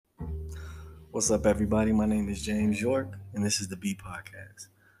What's up, everybody? My name is James York, and this is the B Podcast.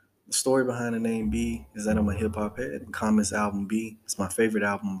 The story behind the name B is that I'm a hip hop head, and Common's album B is my favorite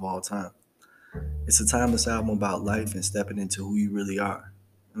album of all time. It's a timeless album about life and stepping into who you really are.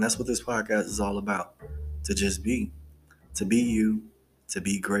 And that's what this podcast is all about, to just be, to be you, to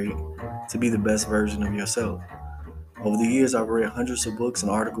be great, to be the best version of yourself. Over the years, I've read hundreds of books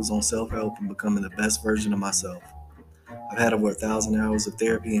and articles on self help and becoming the best version of myself. I've had over 1,000 hours of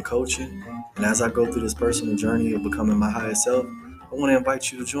therapy and coaching, and as I go through this personal journey of becoming my highest self, I want to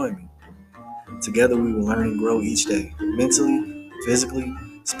invite you to join me. Together, we will learn and grow each day, mentally, physically,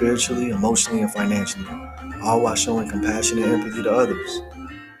 spiritually, emotionally, and financially, all while showing compassion and empathy to others,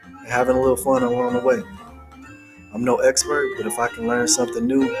 and having a little fun along the way. I'm no expert, but if I can learn something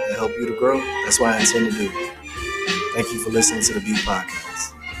new and help you to grow, that's what I intend to do. Thank you for listening to the B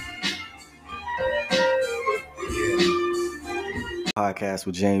Podcast. Podcast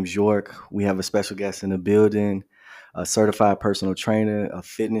with James York. We have a special guest in the building, a certified personal trainer, a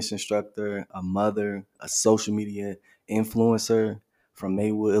fitness instructor, a mother, a social media influencer from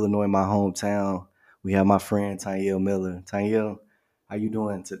Maywood, Illinois, my hometown. We have my friend Tanyelle Miller. Tanyelle, how you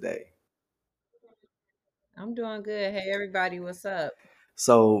doing today? I'm doing good. Hey, everybody, what's up?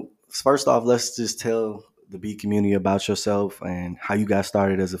 So first off, let's just tell the B community about yourself and how you got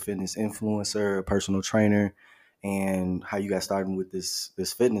started as a fitness influencer, a personal trainer, and how you got started with this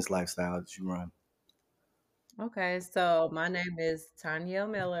fitness lifestyle that you run. Okay, so my name is Tanya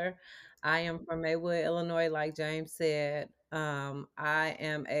Miller. I am from Maywood, Illinois, like James said. I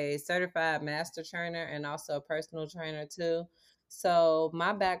am a certified master trainer and also a personal trainer too. So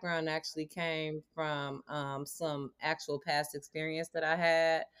my background actually came from some actual past experience that I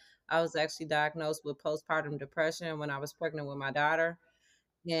had. I was actually diagnosed with postpartum depression when I was pregnant with my daughter.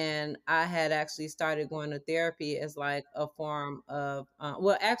 And I had actually started going to therapy as like a form of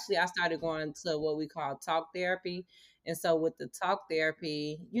well, actually I started going to what we call talk therapy. And so with the talk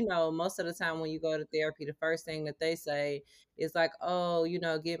therapy, most of the time when you go to therapy, the first thing that they say is like, oh,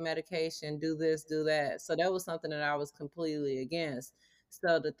 get medication, do this, do that. So that was something that I was completely against.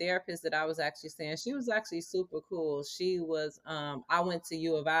 So the therapist that I was actually saying, she was actually super cool. She was I went to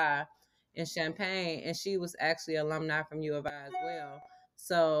U of I in Champaign, and she was actually alumni from U of I as well.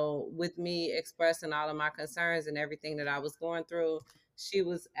 So, with me expressing all of my concerns and everything that I was going through, she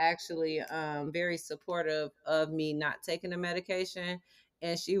was actually very supportive of me not taking the medication.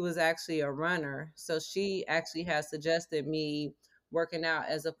 And she was actually a runner. So, she actually has suggested me working out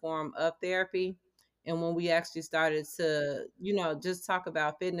as a form of therapy. And when we actually started to, just talk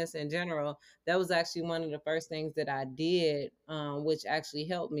about fitness in general, that was actually one of the first things that I did, which actually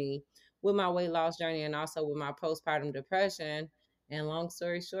helped me with my weight loss journey and also with my postpartum depression. And long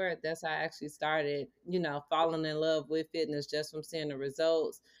story short, that's how I actually started, falling in love with fitness just from seeing the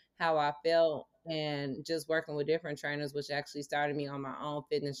results, how I felt, and just working with different trainers, which actually started me on my own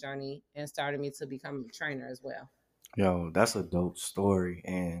fitness journey and started me to become a trainer as well. Yo, that's a dope story.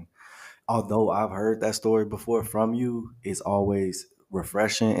 And although I've heard that story before from you, it's always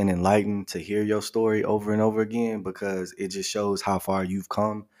refreshing and enlightening to hear your story over and over again because it just shows how far you've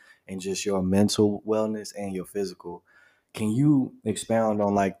come and just your mental wellness and your physical. Can you expound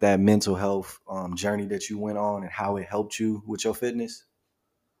on like that mental health journey that you went on and how it helped you with your fitness?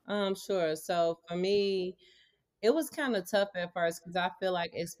 Sure. So for me, it was kind of tough at first because I feel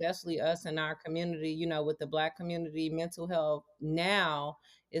like, especially us in our community, with the Black community, mental health now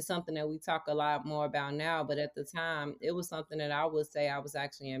is something that we talk a lot more about now. But at the time, it was something that I would say I was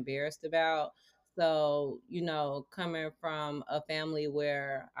actually embarrassed about. So, coming from a family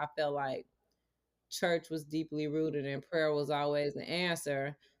where I felt like church was deeply rooted and prayer was always the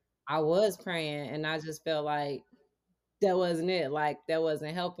answer, I was praying and I just felt like that wasn't it. Like that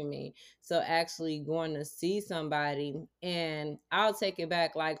wasn't helping me. So actually going to see somebody, and I'll take it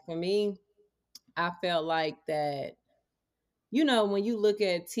back. Like for me, I felt like that, when you look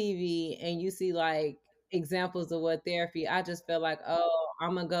at TV and you see like examples of what therapy, I just felt like, oh,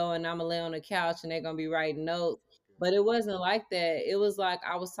 I'm gonna go and I'm gonna lay on the couch and they're gonna be writing notes. But it wasn't like that. It was like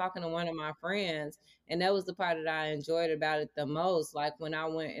I was talking to one of my friends, and that was the part that I enjoyed about it the most. Like when I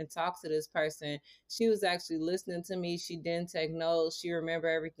went and talked to this person, she was actually listening to me. She didn't take notes. She remembered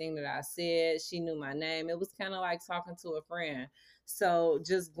everything that I said. She knew my name. It was kind of like talking to a friend. So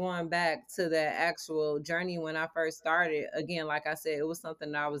just going back to that actual journey when I first started, again, like I said, it was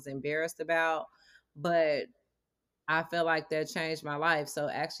something that I was embarrassed about, but I feel like that changed my life. So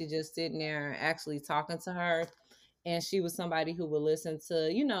actually just sitting there and actually talking to her And she was somebody who would listen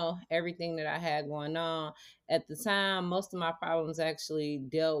to, everything that I had going on. At the time, most of my problems actually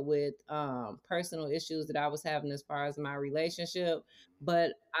dealt with personal issues that I was having as far as my relationship.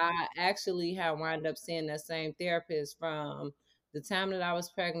 But I actually had wound up seeing that same therapist from the time that I was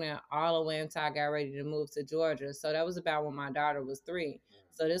pregnant all the way until I got ready to move to Georgia. So that was about when my daughter was 3.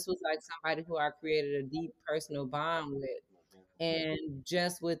 So this was like somebody who I created a deep personal bond with. And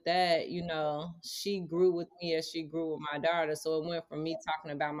just with that, she grew with me as she grew with my daughter. So it went from me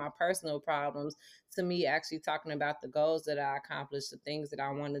talking about my personal problems to me actually talking about the goals that I accomplished, the things that I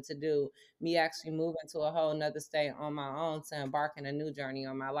wanted to do, me actually moving to a whole nother state on my own to embark in a new journey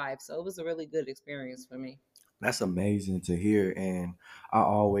on my life. So it was a really good experience for me. That's amazing to hear. And I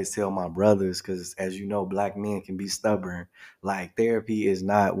always tell my brothers, because as you know, black men can be stubborn. Like, therapy is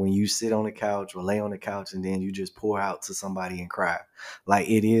not when you sit on the couch or lay on the couch and then you just pour out to somebody and cry. Like,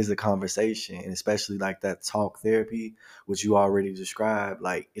 it is a conversation. And especially like that talk therapy, which you already described,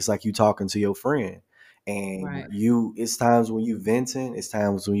 like it's like you talking to your friend. And Right. it's times when you venting, it's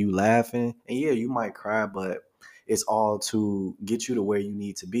times when you laughing. And yeah, you might cry, but it's all to get you to where you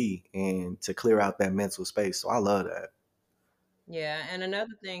need to be and to clear out that mental space. So I love that. Yeah, and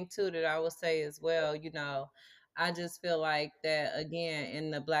another thing too that I would say as well, I just feel like that again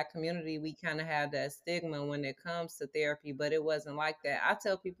in the black community we kind of have that stigma when it comes to therapy, but it wasn't like that. I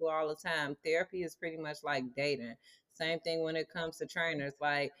tell people all the time, therapy is pretty much like dating. Same thing when it comes to trainers.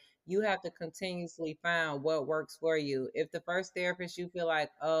 Like you have to continuously find what works for you. If the first therapist you feel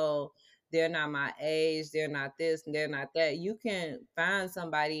like, oh, they're not my age, they're not this, and they're not that, you can find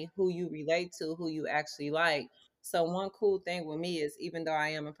somebody who you relate to, who you actually like. So one cool thing with me is even though I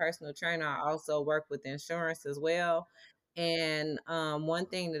am a personal trainer, I also work with insurance as well. And one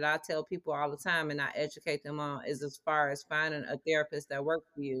thing that I tell people all the time and I educate them on is as far as finding a therapist that works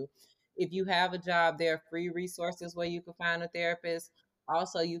for you. If you have a job, there are free resources where you can find a therapist.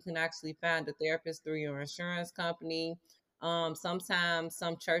 Also, you can actually find a therapist through your insurance company. Sometimes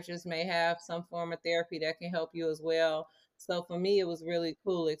some churches may have some form of therapy that can help you as well. So for me, it was really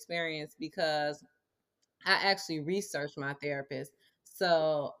cool experience because I actually researched my therapist.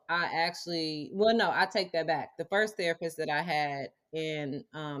 So well, no, I take that back. The first therapist that I had in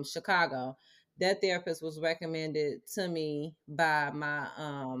Chicago, that therapist was recommended to me by my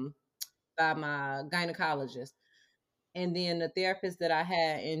gynecologist. And then the therapist that I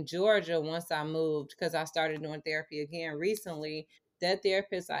had in Georgia, once I moved, because I started doing therapy again recently, that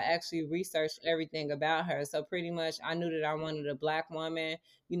therapist, I actually researched everything about her. So pretty much I knew that I wanted a black woman,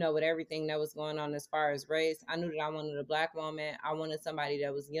 with everything that was going on as far as race. I knew that I wanted a black woman. I wanted somebody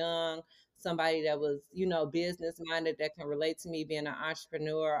that was young, somebody that was, business minded, that can relate to me being an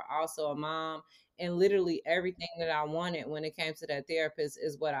entrepreneur, also a mom, and literally everything that I wanted when it came to that therapist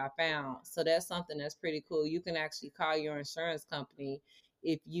is what I found. So that's something that's pretty cool. You can actually call your insurance company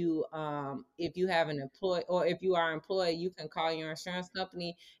if you have an employee, or if you are employed, you can call your insurance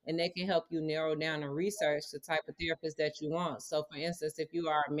company and they can help you narrow down and research the type of therapist that you want. So for instance, if you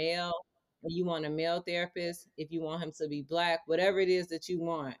are a male and you want a male therapist, if you want him to be black, whatever it is that you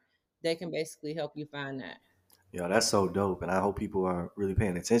want, they can basically help you find that. Yo, that's so dope. And I hope people are really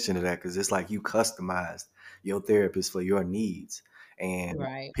paying attention to that because it's like you customized your therapist for your needs. And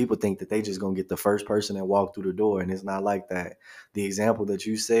Right. people think that they just gonna get the first person that walked through the door, and it's not like that. The example that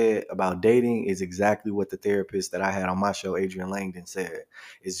you said about dating is exactly what the therapist that I had on my show, Adrian Langdon, said.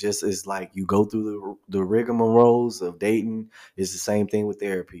 It's like you go through the rigmaroles of dating. It's the same thing with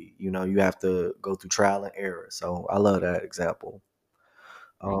therapy. You have to go through trial and error. So I love that example.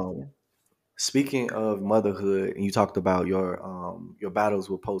 Thank Um, you. Speaking of motherhood, and you talked about your battles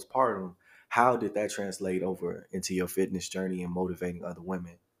with postpartum, how did that translate over into your fitness journey and motivating other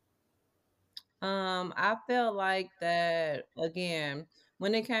women? I felt like that again,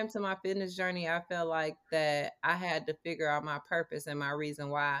 when it came to my fitness journey, I felt like that I had to figure out my purpose and my reason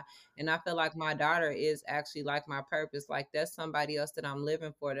why. And I feel like my daughter is actually like my purpose. Like that's somebody else that I'm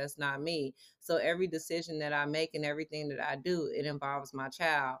living for. That's not me. So every decision that I make and everything that I do, it involves my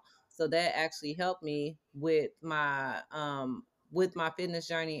child. So that actually helped me with my fitness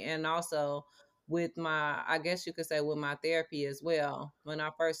journey, and also with my, I guess you could say, with my therapy as well. When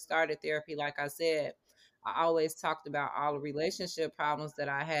I first started therapy, like I said, I always talked about all the relationship problems that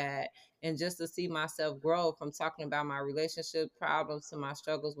I had. And just to see myself grow from talking about my relationship problems to my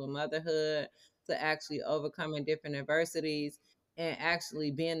struggles with motherhood to actually overcoming different adversities and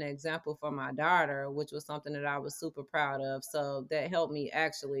actually being an example for my daughter, which was something that I was super proud of. So that helped me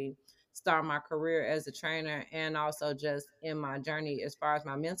actually start my career as a trainer and also just in my journey as far as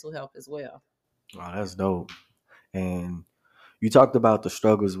my mental health as well. Oh, that's dope. And You talked about the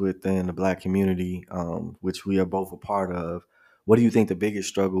struggles within the Black community, which we are both a part of. What do you think the biggest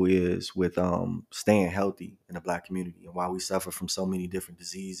struggle is with staying healthy in the Black community, and why we suffer from so many different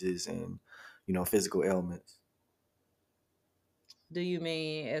diseases and physical ailments? Do you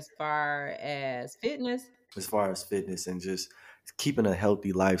mean as far as fitness? As far as fitness and just keeping a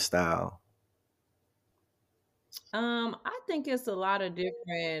healthy lifestyle. I think it's a lot of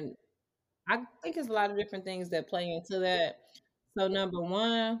different I think it's a lot of different things that play into that. So number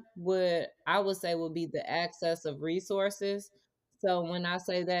one would I would say would be the access of resources. So when I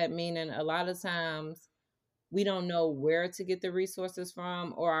say that, meaning a lot of times we don't know where to get the resources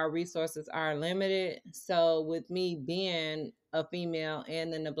from, or our resources are limited. So with me being a female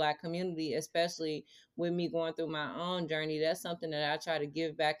and in the Black community, especially with me going through my own journey, that's something that I try to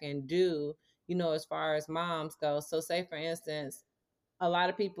give back and do, as far as moms go. So say for instance, a lot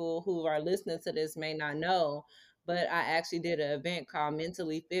of people who are listening to this may not know, but I actually did an event called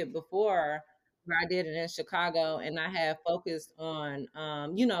Mentally Fit before, where I did it in Chicago, and I had focused on,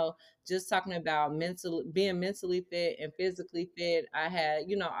 just talking about being mentally fit and physically fit. I had,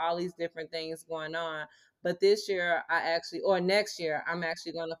 all these different things going on. But this year, or next year, I'm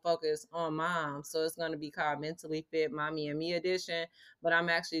actually going to focus on moms. So it's going to be called Mentally Fit Mommy and Me Edition. But I'm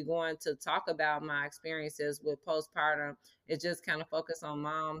actually going to talk about my experiences with postpartum. It just kind of focus on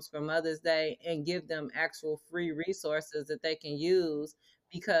moms for Mother's Day and give them actual free resources that they can use.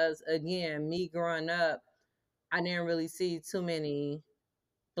 Because again, me growing up, I didn't really see too many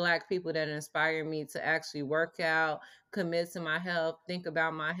Black people that inspired me to actually work out, commit to my health, think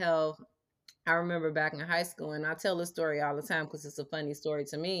about my health. I remember back in high school, and I tell this story all the time because it's a funny story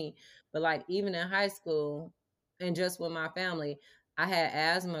to me. But like even in high school, and just with my family, I had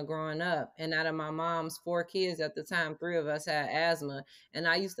asthma growing up, and out of my mom's four kids at the time, three of us had asthma, and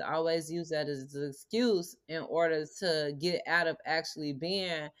I used to always use that as an excuse in order to get out of actually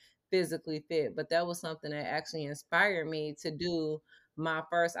being physically fit. But that was something that actually inspired me to do my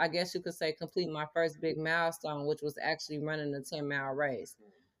first, I guess you could say, complete my first big milestone, which was actually running a 10-mile race.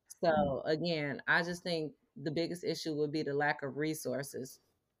 So again, I just think the biggest issue would be the lack of resources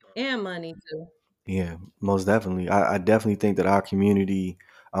and money too. Yeah, most definitely. I definitely think that our community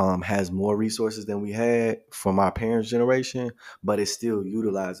has more resources than we had from our parents' generation, but it's still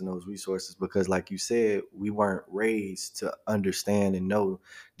utilizing those resources because, like you said, we weren't raised to understand and know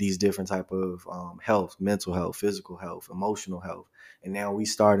these different type of health, mental health, physical health, emotional health, and now we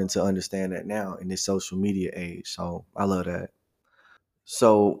starting to understand that now in this social media age. So I love that.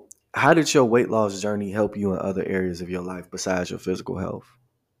 So, how did your weight loss journey help you in other areas of your life besides your physical health?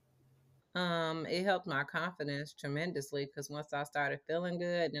 It helped my confidence tremendously because once I started feeling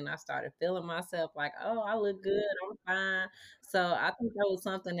good, then I started feeling myself like, oh, I look good, I'm fine. So I think that was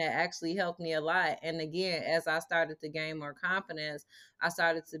something that actually helped me a lot. And again, as I started to gain more confidence, I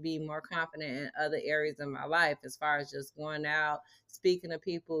started to be more confident in other areas of my life, as far as just going out, speaking to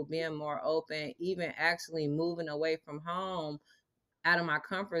people, being more open, even actually moving away from home out of my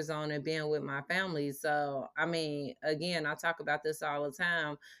comfort zone and being with my family. So, I mean, again, I talk about this all the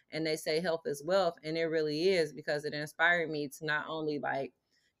time, and they say health is wealth, and it really is, because it inspired me to not only like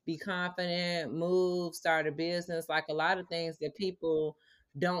be confident, move, start a business, like a lot of things that people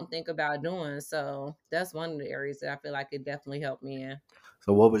don't think about doing. So, that's one of the areas that I feel like it definitely helped me in.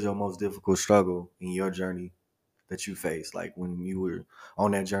 So, what was your most difficult struggle in your journey that you faced, like when you were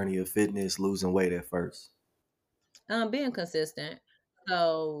on that journey of fitness, losing weight at first? Being consistent.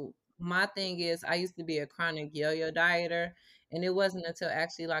 So my thing is, I used to be a chronic yo-yo dieter, and it wasn't until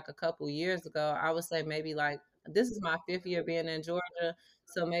actually like a couple years ago, I would say maybe like this is my fifth year being in Georgia,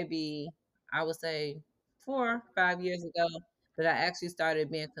 so maybe I would say 4, 5 years ago that I actually started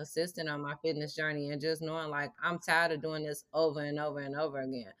being consistent on my fitness journey and just knowing like I'm tired of doing this over and over and over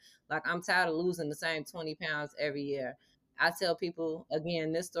again. Like I'm tired of losing the same 20 pounds every year. I tell people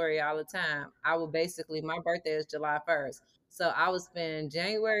again this story all the time. I would basically, my birthday is July 1st. So I would spend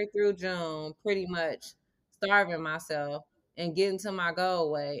January through June pretty much starving myself and getting to my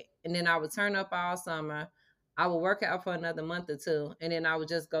goal weight. And then I would turn up all summer. I would work out for another month or two. And then I would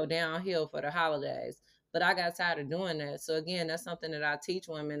just go downhill for the holidays. But I got tired of doing that. So again, that's something that I teach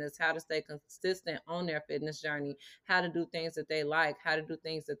women is how to stay consistent on their fitness journey, how to do things that they like, how to do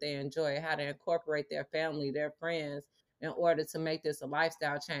things that they enjoy, how to incorporate their family, their friends, in order to make this a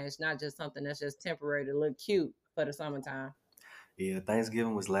lifestyle change, not just something that's just temporary to look cute for the summertime. Yeah,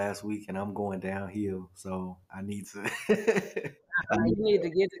 Thanksgiving was last week, and I'm going downhill, so I need to. I need You need to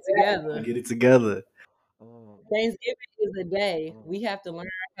get it to together. get it together. Um, Thanksgiving is a day. We have to learn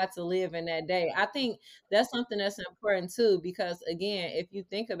how to live in that day. I think that's something that's important too, because again, if you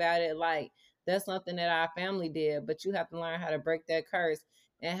think about it, like That's something that our family did, but you have to learn how to break that curse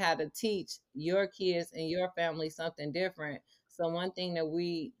and how to teach your kids and your family something different. So one thing that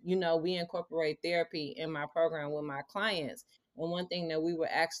we incorporate therapy in my program with my clients. And one thing that we were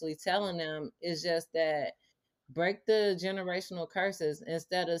actually telling them is just that break the generational curses.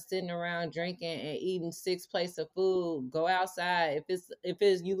 Instead of sitting around drinking and eating six plates of food, go outside. If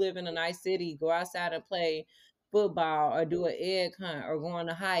it's you live in a nice city, go outside and play football or do an egg hunt or go on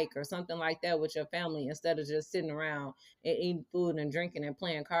a hike or something like that with your family, instead of just sitting around and eating food and drinking and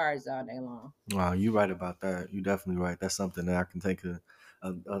playing cards all day long. Wow, you're right about that. You're definitely right. That's something that I can take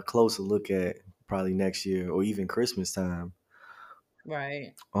a closer look at probably next year or even Christmas time.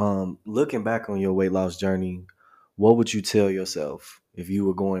 Right. Looking back on your weight loss journey, what would you tell yourself if you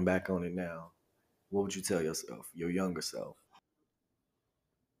were going back on it now? What would you tell yourself, your younger self?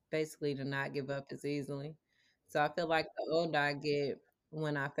 Basically to not give up as easily. So I feel like the older I get,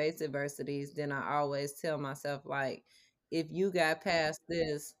 when I face adversities, then I always tell myself, like, if you got past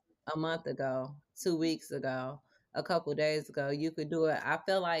this a month ago, 2 weeks ago, a couple days ago, you could do it. I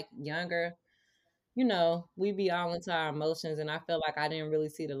feel like younger, we be all into our emotions, and I feel like I didn't really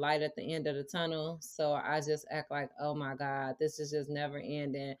see the light at the end of the tunnel. So I just act like, oh my God, this is just never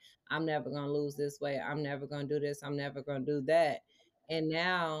ending. I'm never gonna lose this weight. I'm never gonna do this. I'm never gonna do that. And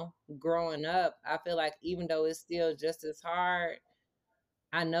now, growing up, I feel like even though it's still just as hard,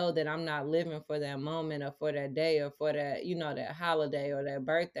 I know that I'm not living for that moment or for that day or for that, that holiday or that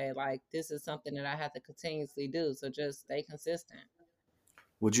birthday. Like, this is something that I have to continuously do. So just stay consistent.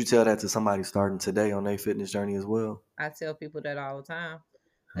 Would you tell that to somebody starting today on their fitness journey as well? I tell people that all the time.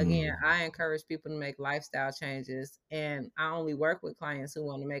 Again, Hmm. I encourage people to make lifestyle changes, and I only work with clients who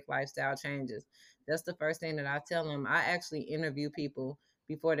want to make lifestyle changes. That's the first thing that I tell them. I actually interview people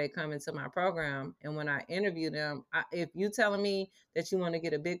before they come into my program, and when I interview them, if you telling me that you want to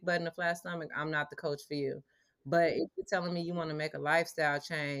get a big butt and a flat stomach, I'm not the coach for you. But if you're telling me you want to make a lifestyle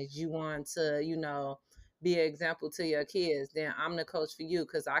change, you want to, be an example to your kids, then I'm the coach for you,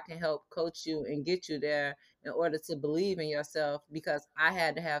 because I can help coach you and get you there in order to believe in yourself, because I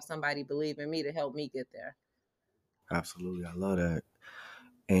had to have somebody believe in me to help me get there. Absolutely. I love that.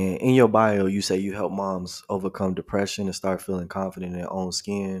 And in your bio, you say you help moms overcome depression and start feeling confident in their own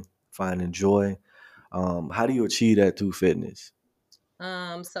skin, finding joy. How do you achieve that through fitness?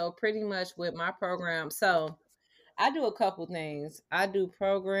 So pretty much with my program, so I do a couple things. I do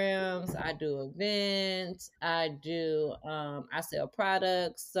programs, I do events, I sell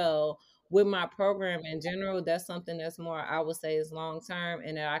products. So with my program in general, that's something that's more, I would say, is long term,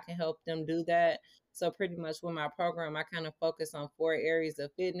 and that I can help them do that. So pretty much with my program, I kind of focus on four areas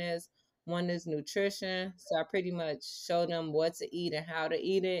of fitness. One is nutrition. So I pretty much show them what to eat and how to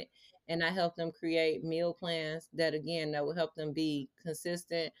eat it. And I help them create meal plans that will help them be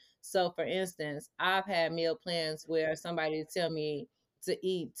consistent. So, for instance, I've had meal plans where somebody tell me to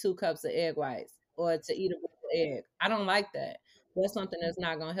eat 2 cups of egg whites or to eat a boiled egg. I don't like that. That's something that's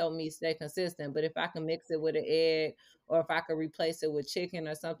not going to help me stay consistent. But if I can mix it with an egg, or if I could replace it with chicken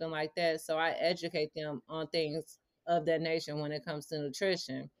or something like that, so I educate them on things of that nature when it comes to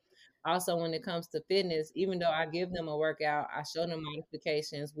nutrition. Also, when it comes to fitness, even though I give them a workout, I show them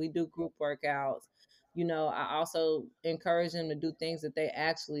modifications. We do group workouts. I also encourage them to do things that they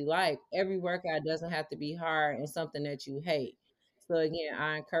actually like. Every workout doesn't have to be hard and something that you hate. So again,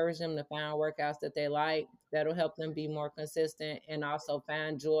 I encourage them to find workouts that they like, that'll help them be more consistent and also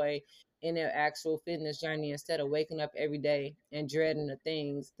find joy in their actual fitness journey, instead of waking up every day and dreading the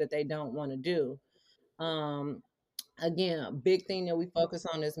things that they don't want to do. Um, Again, a big thing that we focus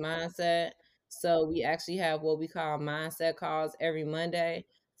on is mindset. So we actually have what we call mindset calls every Monday.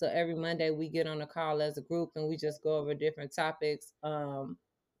 So every Monday we get on a call as a group and we just go over different topics.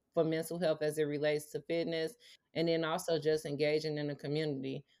 For mental health as it relates to fitness, and then also just engaging in the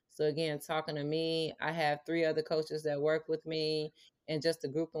community. So again, talking to me, I have three other coaches that work with me, and just a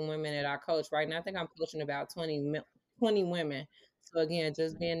group of women that I coach. Right now, I think I'm coaching about 20 women. So again,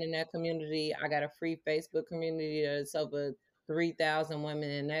 just being in that community, I got a free Facebook community that's over 3,000 women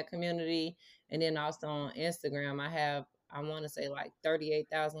in that community. And then also on Instagram, I want to say like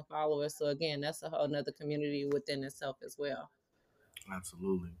 38,000 followers. So again, that's a whole nother community within itself as well.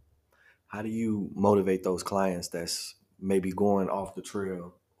 Absolutely. How do you motivate those clients that's maybe going off the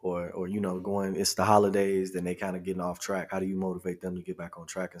trail or going, it's the holidays, then they kind of getting off track? How do you motivate them to get back on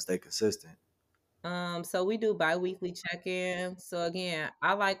track and stay consistent? So we do biweekly check-ins. So again,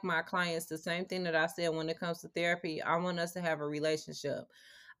 I like my clients the same thing that I said when it comes to therapy. I want us to have a relationship.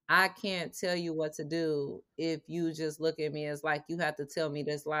 I can't tell you what to do if you just look at me as like you have to tell me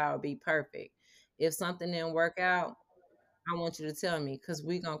this lie or be perfect. If something didn't work out, I want you to tell me because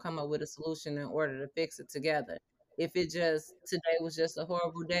we're gonna come up with a solution in order to fix it together. If it just today was just a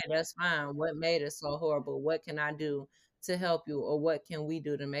horrible day, that's fine. What made it so horrible? What can I do to help you, or what can we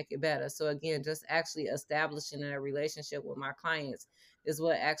do to make it better? So again, just actually establishing a relationship with my clients is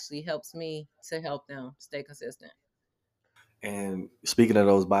what actually helps me to help them stay consistent. And speaking of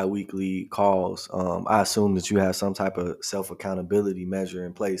those biweekly calls, I assume that you have some type of self accountability measure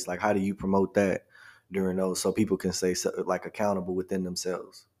in place. Like, how do you promote that during those so people can stay like accountable within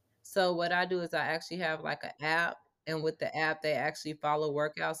themselves? So what I do is I actually have like an app, and with the app, they actually follow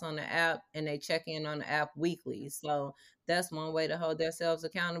workouts on the app and they check in on the app weekly. So that's one way to hold themselves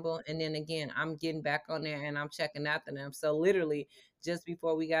accountable. And then again, I'm getting back on there and I'm checking after them. So literally, just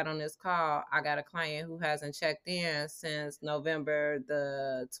before we got on this call, I got a client who hasn't checked in since November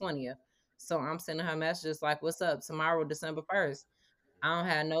the 20th. So I'm sending her messages like, "What's up? Tomorrow, December 1st." I don't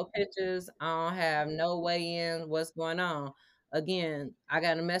have no pictures. I don't have no way in what's going on. Again, I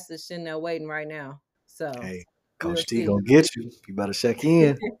got a message sitting there waiting right now. So Hey, we'll Coach T see. gonna get you. You better check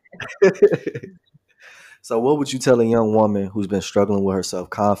in. So, what would you tell a young woman who's been struggling with her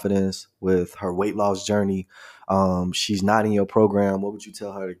self confidence, with her weight loss journey? She's not in your program. What would you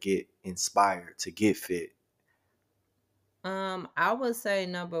tell her to get inspired, to get fit? I would say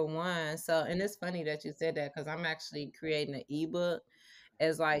number one. So, and it's funny that you said that because I'm actually creating an ebook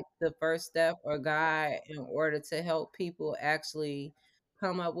as like the first step or guide in order to help people actually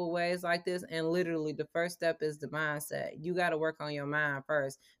come up with ways like this. And literally, the first step is the mindset. You got to work on your mind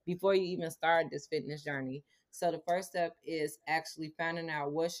first before you even start this fitness journey. So, the first step is actually finding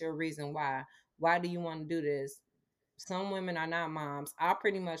out what's your reason why. Why do you want to do this? Some women are not moms. I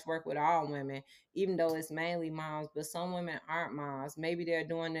pretty much work with all women, even though it's mainly moms, but some women aren't moms. Maybe they're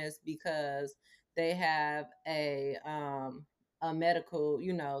doing this because they have a medical,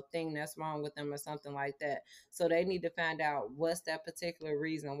 thing that's wrong with them or something like that. So they need to find out what's that particular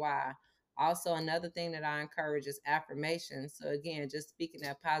reason why. Also, another thing that I encourage is affirmations. So again, just speaking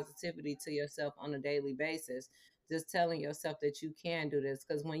that positivity to yourself on a daily basis, just telling yourself that you can do this.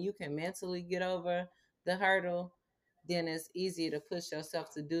 Because when you can mentally get over the hurdle, then it's easier to push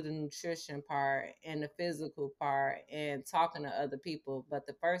yourself to do the nutrition part and the physical part and talking to other people. But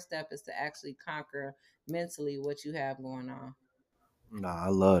the first step is to actually conquer mentally what you have going on. Nah, I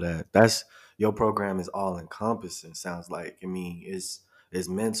love that. That's your program is all encompassing. Sounds like. I mean, it's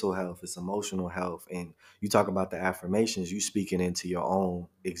mental health, it's emotional health, and you talk about the affirmations. You speaking into your own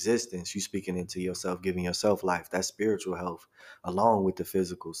existence. You speaking into yourself, giving yourself life. That's spiritual health, along with the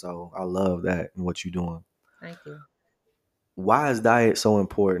physical. So I love that and what you're doing. Thank you. Why is diet so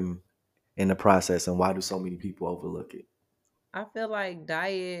important in the process, and why do so many people overlook it? I feel like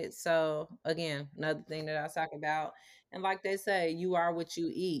diet. So again, another thing that I talk about, and like they say, you are what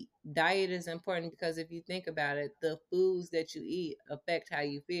you eat. Diet is important because if you think about it, the foods that you eat affect how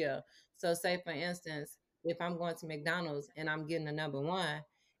you feel. So say for instance, if I'm going to McDonald's and I'm getting a number one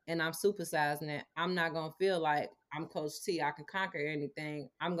and I'm supersizing it, I'm not gonna feel like I'm Coach T. I can conquer anything.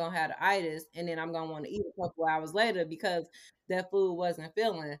 I'm gonna have the itis, and then I'm gonna want to eat a couple hours later because that food wasn't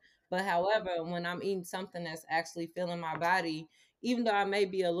filling. But however, when I'm eating something that's actually filling my body, even though I may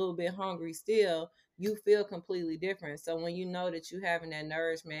be a little bit hungry still, you feel completely different. So when you know that you're having that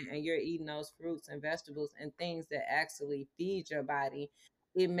nourishment and you're eating those fruits and vegetables and things that actually feed your body,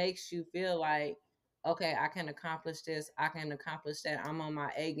 it makes you feel like, okay, I can accomplish this, I can accomplish that. I'm on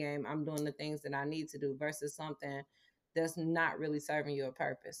my A game. I'm doing the things that I need to do versus something that's not really serving you a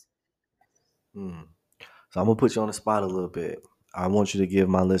purpose. Hmm. So I'm gonna put you on the spot a little bit. I want you to give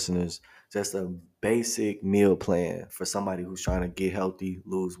my listeners just a basic meal plan for somebody who's trying to get healthy,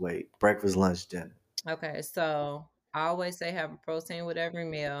 lose weight, breakfast, lunch, dinner. Okay, so I always say have a protein with every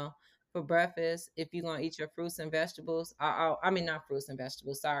meal. For breakfast, if you're gonna eat your fruits and vegetables, I mean not fruits and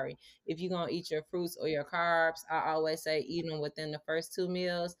vegetables, sorry. If you're gonna eat your fruits or your carbs, I always say eat them within the first two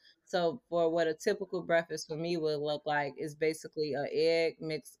meals. So for what a typical breakfast for me would look like is basically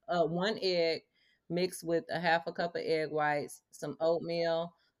one egg mixed with a half a cup of egg whites, some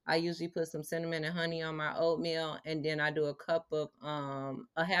oatmeal. I usually put some cinnamon and honey on my oatmeal, and then I do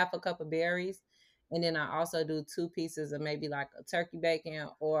a half a cup of berries, and then I also do two pieces of maybe like a turkey bacon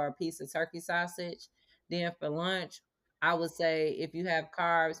or a piece of turkey sausage. Then for lunch, I would say if you have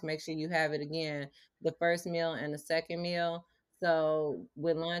carbs, make sure you have it again the first meal and the second meal. So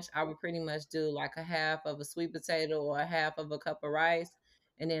with lunch, I would pretty much do like a half of a sweet potato or a half of a cup of rice.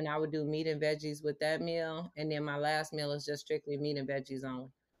 And then I would do meat and veggies with that meal. And then my last meal is just strictly meat and veggies only.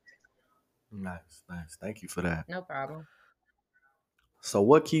 Nice, nice. Thank you for that. No problem. So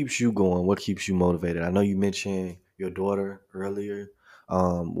what keeps you going? What keeps you motivated? I know you mentioned your daughter earlier.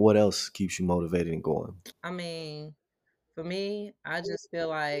 What else keeps you motivated and going? I mean, For me, I just feel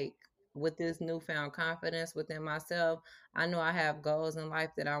like with this newfound confidence within myself, I know I have goals in life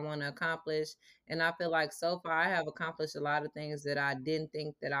that I want to accomplish. And I feel like so far I have accomplished a lot of things that I didn't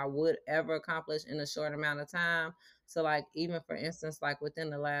think that I would ever accomplish in a short amount of time. So, like, even for instance, like within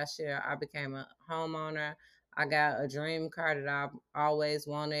the last year, I became a homeowner. I got a dream car that I've always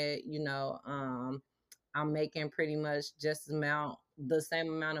wanted. I'm making pretty much just the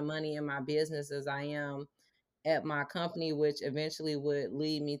same amount of money in my business as I am at my company, which eventually would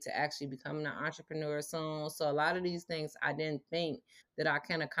lead me to actually becoming an entrepreneur soon. So a lot of these things I didn't think that I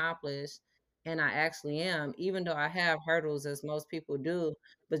can accomplish, and I actually am, even though I have hurdles as most people do.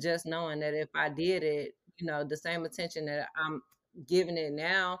 But just knowing that if I did it, the same attention that I'm giving it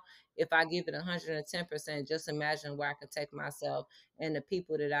now, if I give it 110%, just imagine where I could take myself and the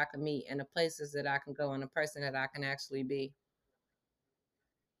people that I can meet and the places that I can go and the person that I can actually be.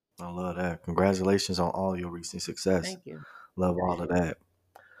 I love that. Congratulations on all your recent success. Thank you. Love all of that.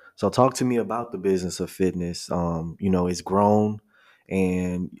 So talk to me about the business of fitness. It's grown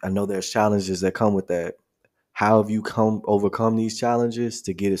and I know there's challenges that come with that. How have you come overcome these challenges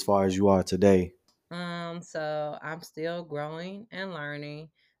to get as far as you are today? So I'm still growing and learning.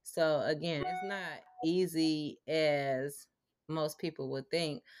 So again, it's not easy as most people would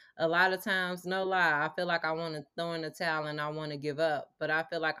think. A lot of times, no lie, I feel like I want to throw in the towel and I want to give up, but I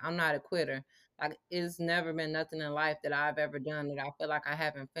feel like I'm not a quitter. Like it's never been nothing in life that I've ever done that I feel like I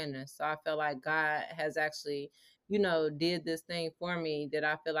haven't finished. So I feel like God has actually, did this thing for me that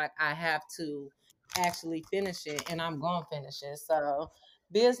I feel like I have to actually finish it and I'm going to finish it. So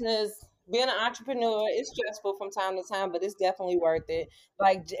business being an entrepreneur is stressful from time to time, but it's definitely worth it.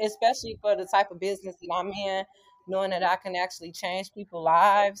 Like especially for the type of business that I'm in, knowing that I can actually change people's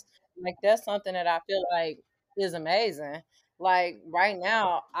lives, like that's something that I feel like is amazing. Like right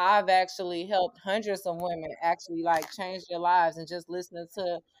now, I've actually helped hundreds of women actually like change their lives, and just listening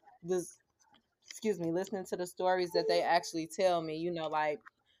to this listening to the stories that they actually tell me, like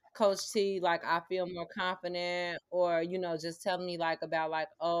Coach T, like I feel more confident, or just telling me like about like,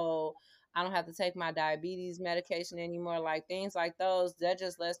 oh, I don't have to take my diabetes medication anymore, like things like those. That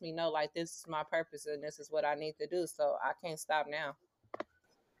just lets me know like this is my purpose and this is what I need to do. So I can't stop now.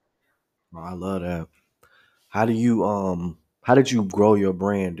 Oh, I love that. How did you grow your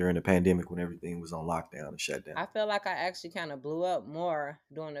brand during the pandemic when everything was on lockdown and shut down? I feel like I actually kind of blew up more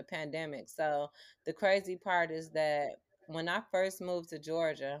during the pandemic. So the crazy part is that when I first moved to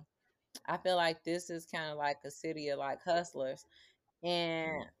Georgia, I feel like this is kind of like a city of like hustlers.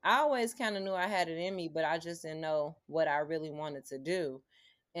 And I always kind of knew I had it in me, but I just didn't know what I really wanted to do.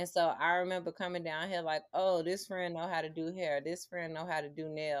 And so I remember coming down here like, oh, this friend know how to do hair. This friend know how to do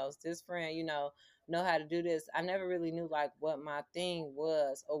nails. This friend, know how to do this. I never really knew like what my thing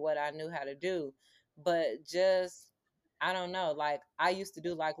was or what I knew how to do. But just I don't know, like I used to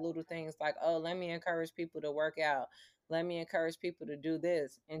do like little things like, oh, let me encourage people to work out. Let me encourage people to do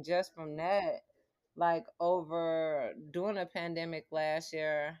this. And just from that, like over during the pandemic last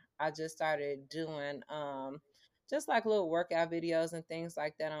year, I just started doing just like little workout videos and things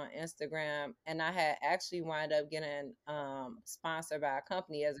like that on Instagram. And I had actually wound up getting sponsored by a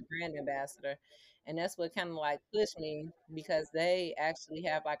company as a brand ambassador. And that's what kind of like pushed me because they actually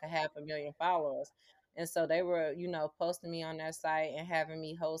have like a 500,000 followers. And so they were, posting me on their site and having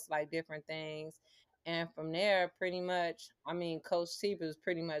me host like different things. And from there, pretty much, I mean, Coach T was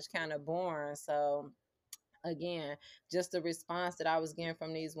pretty much kind of born. So again, just the response that I was getting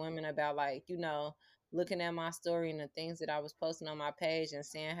from these women about like, looking at my story and the things that I was posting on my page and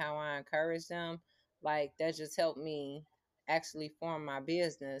seeing how I encouraged them, like that just helped me actually form my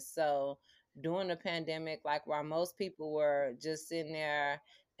business. So during the pandemic, like while most people were just sitting there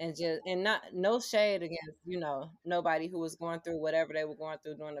and not no shade against, nobody who was going through whatever they were going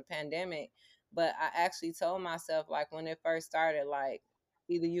through during the pandemic. But I actually told myself like when it first started, like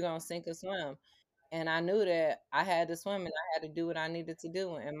either you're gonna sink or swim, and I knew that I had to swim and I had to do what I needed to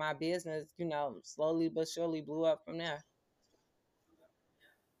do. And my business, slowly but surely blew up from there.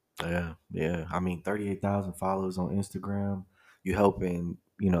 Yeah, yeah. I mean, 38,000 followers on Instagram. You helping,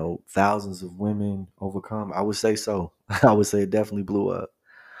 thousands of women overcome. I would say so. I would say it definitely blew up.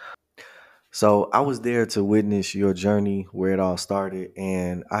 So I was there to witness your journey, where it all started,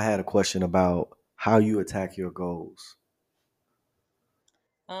 and I had a question about how you attack your goals.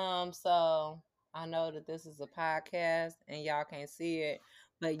 So I know that this is a podcast and y'all can't see it,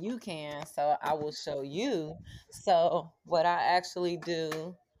 but you can. So I will show you. So what I actually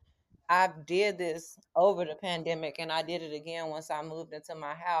do, I did this over the pandemic and I did it again once I moved into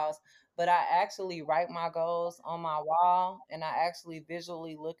my house. But I actually write my goals on my wall and I actually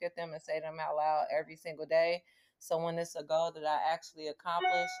visually look at them and say them out loud every single day. So when it's a goal that I actually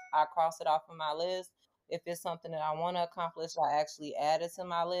accomplish, I cross it off of my list. If it's something that I want to accomplish, I actually add it to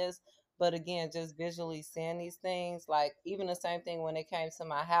my list. But again, just visually seeing these things, like even the same thing when it came to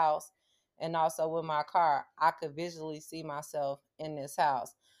my house and also with my car, I could visually see myself in this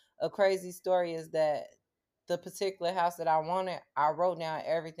house. A crazy story is that the particular house that I wanted, I wrote down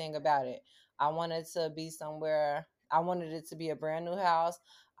everything about it. I wanted to be somewhere, I wanted it to be a brand new house.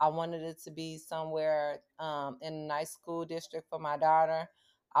 I wanted it to be somewhere in a nice school district for my daughter.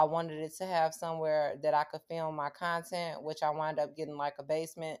 I wanted it to have somewhere that I could film my content, which I wound up getting like a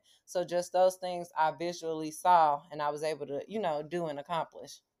basement. So just those things I visually saw and I was able to, do and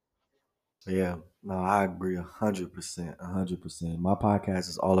accomplish. Yeah, no, I agree 100%. 100%. My podcast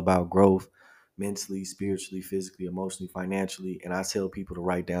is all about growth mentally, spiritually, physically, emotionally, financially. And I tell people to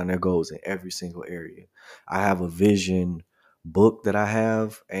write down their goals in every single area. I have a vision book that I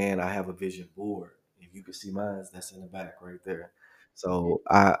have, and I have a vision board. If you can see mine, that's in the back right there. So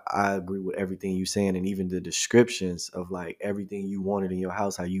I agree with everything you're saying, and even the descriptions of like everything you wanted in your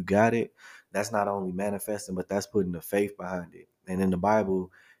house, how you got it. That's not only manifesting, but that's putting the faith behind it. And in the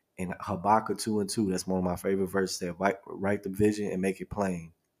Bible, in Habakkuk 2 and 2, that's one of my favorite verses. That write the vision and make it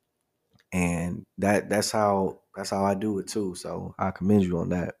plain. And that's how I do it too. So I commend you on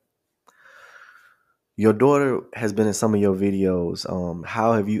that. Your daughter has been in some of your videos.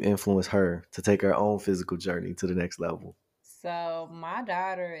 How have you influenced her to take her own physical journey to the next level? So my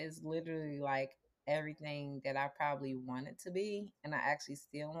daughter is literally like everything that I probably wanted to be, and I actually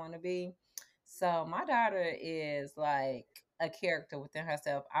still want to be. So my daughter is like a character within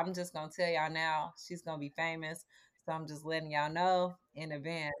herself. I'm just gonna tell y'all now, she's gonna be famous. So I'm just letting y'all know in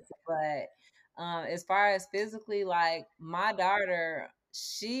advance. But as far as physically, like my daughter,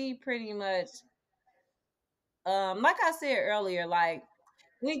 she pretty much, like I said earlier, like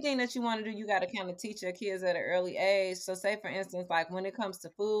anything that you want to do, you got to kind of teach your kids at an early age. So, say for instance, like when it comes to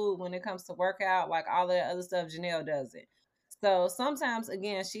food, when it comes to workout, like all that other stuff, Janelle does it. So sometimes,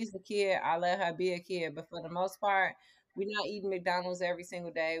 again, she's the kid. I let her be a kid, but for the most part, we're not eating McDonald's every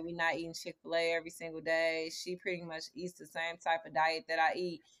single day. We're not eating Chick-fil-A every single day. She pretty much eats the same type of diet that I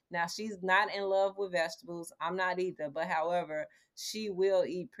eat. Now, she's not in love with vegetables. I'm not either. But however, she will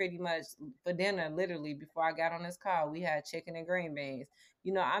eat pretty much for dinner. Literally, before I got on this call, we had chicken and green beans.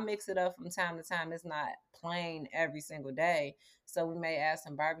 I mix it up from time to time. It's not plain every single day. So we may add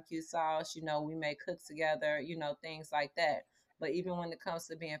some barbecue sauce, we may cook together, things like that. But even when it comes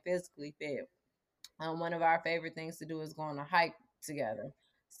to being physically fit, one of our favorite things to do is go on a hike together.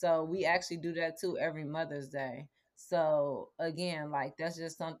 So we actually do that too every Mother's Day. So again, like that's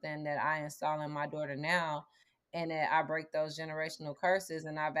just something that I install in my daughter now, and that I break those generational curses.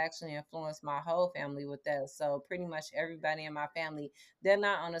 And I've actually influenced my whole family with that. So pretty much everybody in my family, they're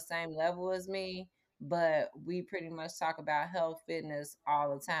not on the same level as me, but we pretty much talk about health, fitness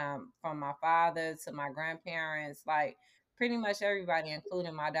all the time, from my father to my grandparents. Like pretty much everybody,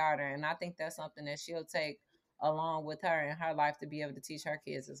 including my daughter. And I think that's something that she'll take along with her in her life to be able to teach her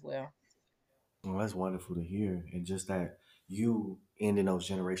kids as well. Well, that's wonderful to hear. And just that you ending those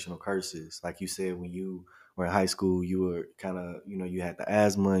generational curses. Like you said, when you were in high school, you were kind of, you had the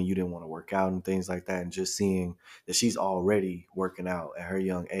asthma and you didn't want to work out and things like that. And just seeing that she's already working out at her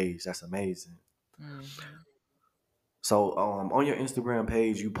young age, that's amazing. Hmm. So, on your Instagram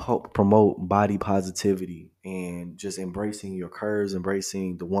page, you promote body positivity and just embracing your curves,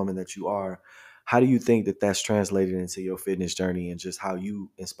 embracing the woman that you are. How do you think that that's translated into your fitness journey and just how you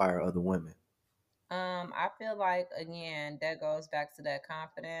inspire other women? I feel like again that goes back to that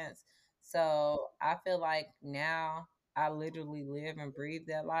confidence. So I feel like now I literally live and breathe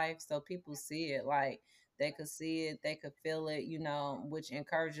that life. So people see it, like they could see it, they could feel it, which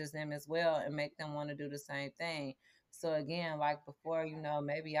encourages them as well and make them want to do the same thing. So again, like before,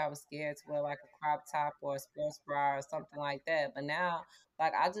 maybe I was scared to wear like a crop top or a sports bra or something like that. But now,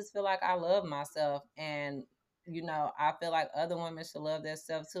 like I just feel like I love myself, and I feel like other women should love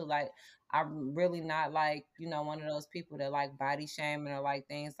themselves too. Like I'm really not like, one of those people that like body shaming or like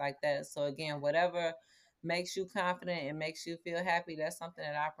things like that. So again, whatever makes you confident and makes you feel happy, that's something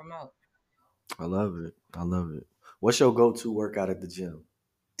that I promote. I love it. I love it. What's your go-to workout at the gym?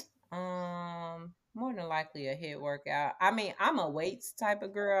 More than likely a hit workout. I mean, I'm a weights type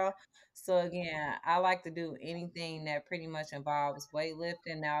of girl. So again, I like to do anything that pretty much involves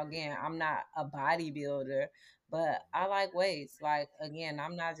weightlifting. Now again, I'm not a bodybuilder, but I like weights. Like again,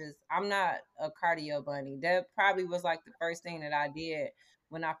 I'm not a cardio bunny. That probably was like the first thing that I did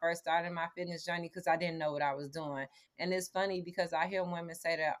when I first started my fitness journey because I didn't know what I was doing. And it's funny because I hear women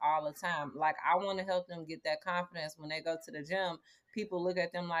say that all the time. Like, I want to help them get that confidence when they go to the gym. People look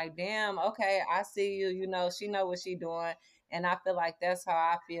at them like, damn, okay, I see you. You know, she know what she doing. And I feel like that's how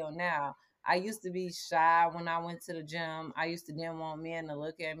I feel now. I used to be shy when I went to the gym. I used to didn't want men to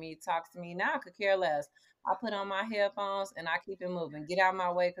look at me, talk to me. Now I could care less. I put on my headphones and I keep it moving. Get out of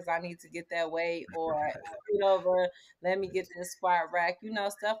my way because I need to get that weight, or scoot over, let me get this squat rack,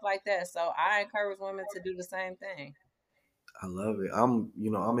 stuff like that. So I encourage women to do the same thing. I love it.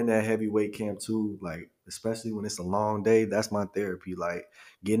 I'm in that heavyweight camp too. Like, especially when it's a long day, that's my therapy. Like,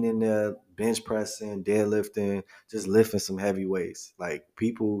 getting in there, bench pressing, deadlifting, just lifting some heavy weights. Like,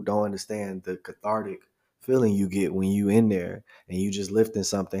 people don't understand the cathartic feeling you get when you in there and you just lifting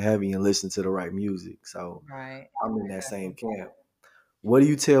something heavy and listen to the right music. So Right. I'm in that same camp. What do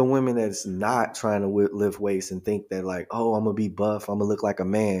you tell women that's not trying to lift weights and think that, like, oh, I'm gonna be buff, I'm gonna look like a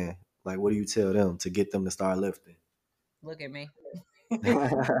man? Like, what do you tell them to get them to start lifting? Look at me. You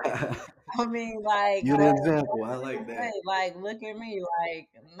I mean, like, the example. I like hey, that. like, look at me. Like,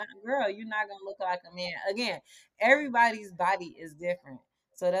 not, girl, you're not gonna look like a man. Again, everybody's body is different.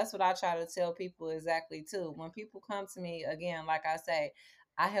 So that's what I try to tell people exactly too. When people come to me, again, like I say,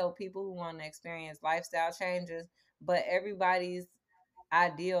 I help people who want to experience lifestyle changes, but everybody's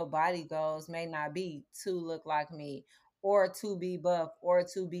ideal body goals may not be to look like me, or to be buff, or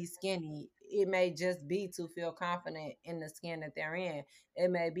to be skinny. It may just be to feel confident in the skin that they're in. It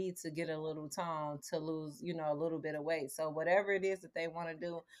may be to get a little tone, to lose, a little bit of weight. So whatever it is that they want to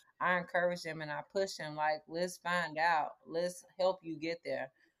do, I encourage them and I push them, like, let's find out. Let's help you get there.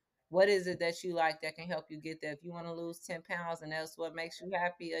 What is it that you like that can help you get there? If you want to lose 10 pounds and that's what makes you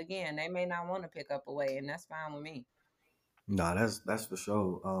happy, again, they may not want to pick up a weight, and that's fine with me. No, that's for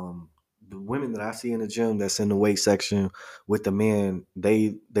sure. The women that I see in the gym that's in the weight section with the men,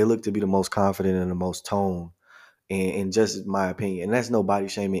 they look to be the most confident and the most toned. And just my opinion, and that's no body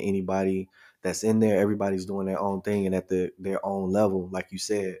shaming anybody that's in there. Everybody's doing their own thing and at their own level, like you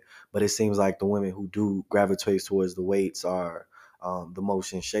said. But it seems like the women who do gravitate towards the weights are the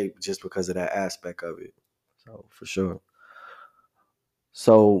most in shape just because of that aspect of it. So for sure.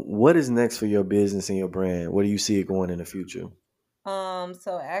 So what is next for your business and your brand? Where do you see it going in the future?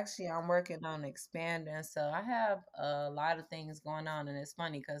 So actually I'm working on expanding. So I have a lot of things going on, and it's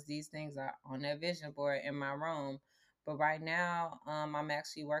funny because these things are on that vision board in my room. But right now, I'm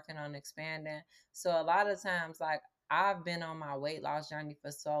actually working on expanding. So a lot of times, like, I've been on my weight loss journey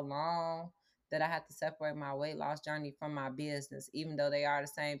for so long that I have to separate my weight loss journey from my business, even though they are the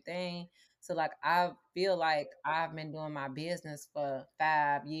same thing. So like I feel like I've been doing my business for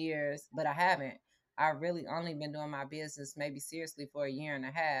 5 years, but I haven't. I've really only been doing my business maybe seriously for a year and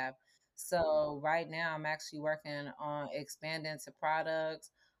a half. So right now I'm actually working on expanding to products.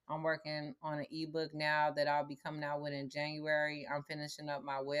 I'm working on an ebook now that I'll be coming out with in January. I'm finishing up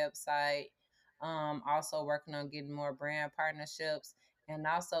my website. Also working on getting more brand partnerships, and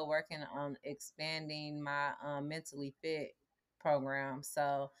also working on expanding my mentally fit program.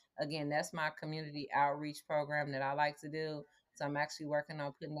 So again, that's my community outreach program that I like to do. So I'm actually working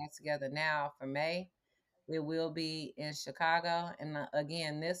on putting that together now for May. It will be in Chicago. And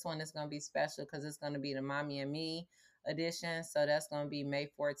again, this one is going to be special because it's going to be the Mommy and Me edition. So that's going to be May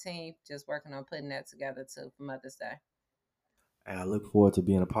 14th. Just working on putting that together too for Mother's Day. And I look forward to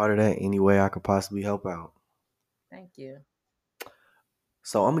being a part of that any way I could possibly help out. Thank you.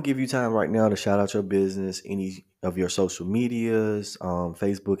 So I'm gonna give you time right now to shout out your business, any of your social medias,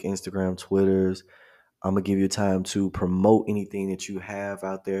 Facebook, Instagram, Twitters. I'm gonna give you time to promote anything that you have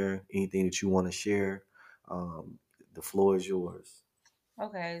out there, anything that you want to share. The floor is yours.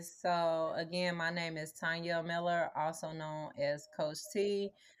 Okay, so again, my name is Tanya Miller, also known as Coach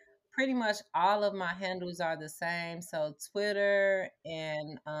T. Pretty much all of my handles are the same. So Twitter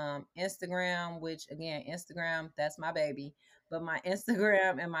and Instagram, which again, Instagram, that's my baby. But my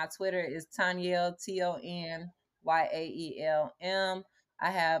Instagram and my Twitter is Tanyel, TonYaelm. I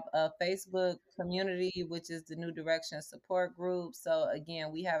have a Facebook community, which is the New Direction Support Group. So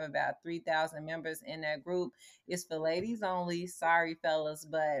again, we have about 3,000 members in that group. It's for ladies only. Sorry, fellas,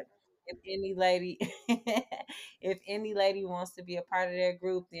 but if any lady if any lady wants to be a part of that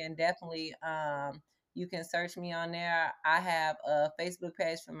group, then definitely you can search me on there. I have a Facebook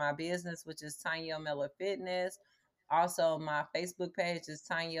page for my business, which is Tanya Miller Fitness. Also, my Facebook page is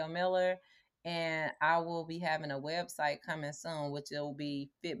Tanya Miller, and I will be having a website coming soon, which will be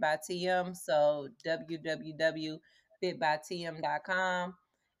Fit by TM. So www.fitbytm.com.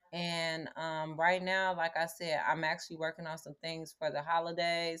 And right now, like I said, I'm actually working on some things for the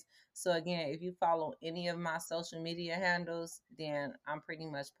holidays. So again, if you follow any of my social media handles, then I'm pretty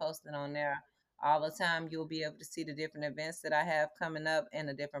much posting on there all the time. You'll be able to see the different events that I have coming up and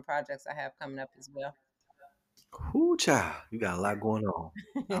the different projects I have coming up as well. Whoo, child, you got a lot going on.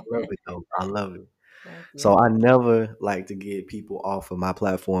 I love it though. I love it. Thank you. So I never like to get people off of my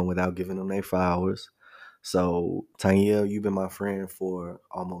platform without giving them their flowers. So Tanya, you've been my friend for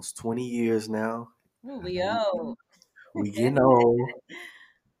almost 20 years now. Ooh, I we know old. we getting old.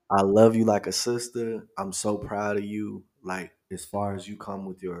 I love you like a sister. I'm so proud of you. Like as far as you come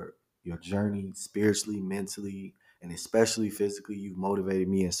with your journey spiritually, mentally, and especially physically, you've motivated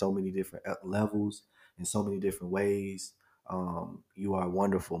me in so many different levels, in so many different ways. You are a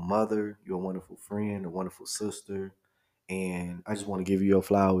wonderful mother. You're a wonderful friend, a wonderful sister. And I just want to give you your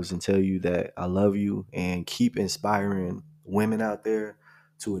flowers and tell you that I love you and keep inspiring women out there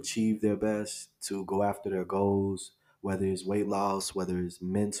to achieve their best, to go after their goals, whether it's weight loss, whether it's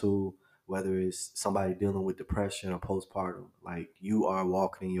mental, whether it's somebody dealing with depression or postpartum. Like you are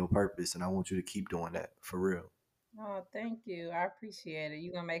walking in your purpose, and I want you to keep doing that for real. Oh, thank you. I appreciate it.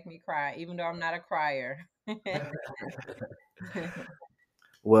 You're gonna make me cry, even though I'm not a crier.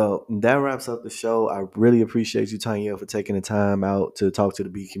 Well, that wraps up the show. I really appreciate you, Tanya, for taking the time out to talk to the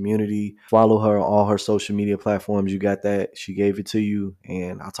B community. Follow her on all her social media platforms. You got that. She gave it to you.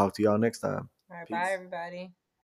 And I'll talk to y'all next time. All right, bye Peace. everybody.